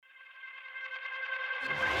Got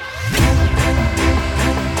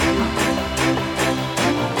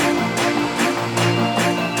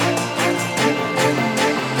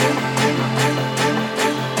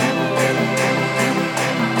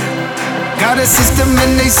a system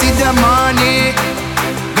and they see the money.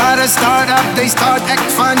 Got a startup, they start act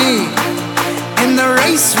funny. In the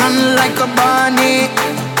race, run like a bunny.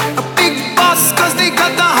 A big boss, cause they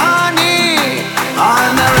got the honey.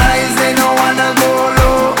 On the rise, they don't wanna go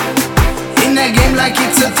low. In the game like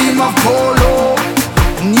it's a team of polo.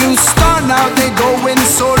 A new star, now they going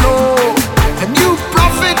solo. A new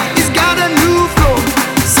prophet, he's got a new flow.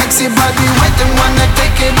 Sexy body wet and wanna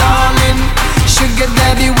take it all in. Sugar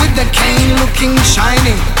daddy with the cane looking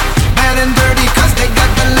shining. Bad and dirty cause they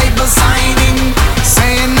got the label signing.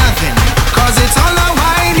 Saying nothing cause it's all a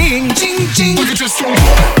whining. Ching ching. Look at your soul.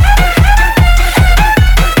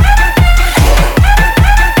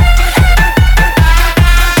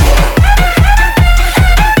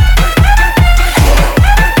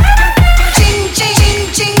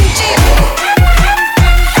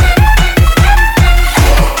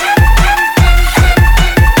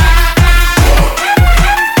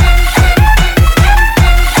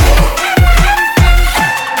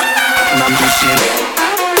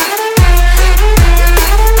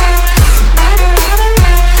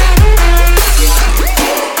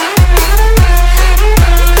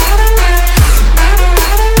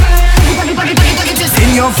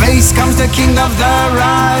 Face comes the king of the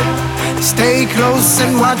ride. Stay close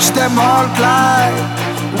and watch them all glide.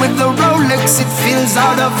 With the Rolex it feels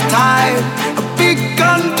out of time. A big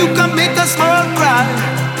gun to commit a small crime.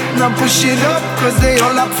 Now push it up cause they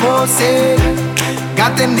all up for sale.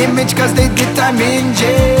 Got an image cause they did time in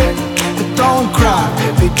jail. But don't cry,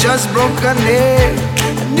 baby, just broke a nail.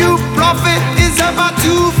 A new prophet is about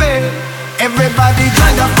to fail. Everybody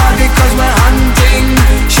join the party cause we're hunting.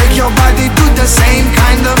 Shake your body, do the same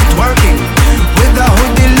kind of twerking. With the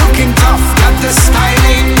hoodie looking tough, got the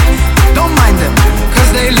styling. Don't mind them, cause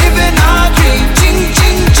they live in our dream. Ching,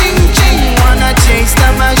 ching, ching, ching. Wanna chase the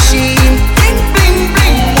machine. Bling, bling,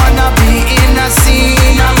 bling. Wanna be in a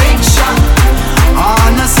scene. A big shot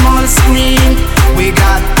on a small screen. We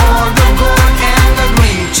got all the gold and the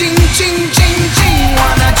green. Ching, ching, ching, ching.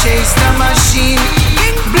 Wanna chase the machine.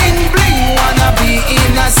 Bling, bling, bling. Wanna be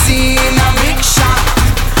in a scene. A big shot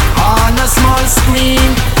on a small screen.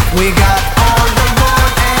 We got all the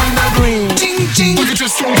gold and the green. Ching, ching. Look at your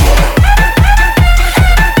soul.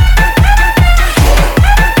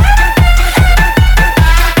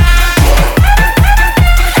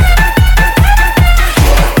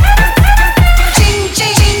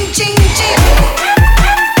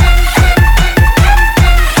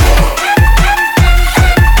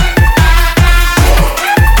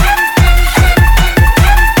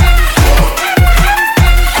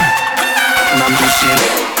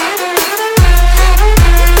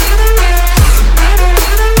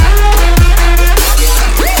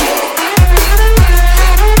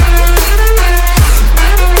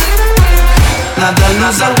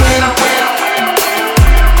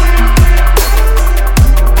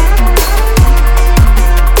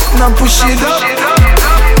 Now push it up.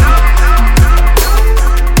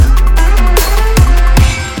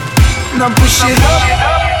 Now push it up.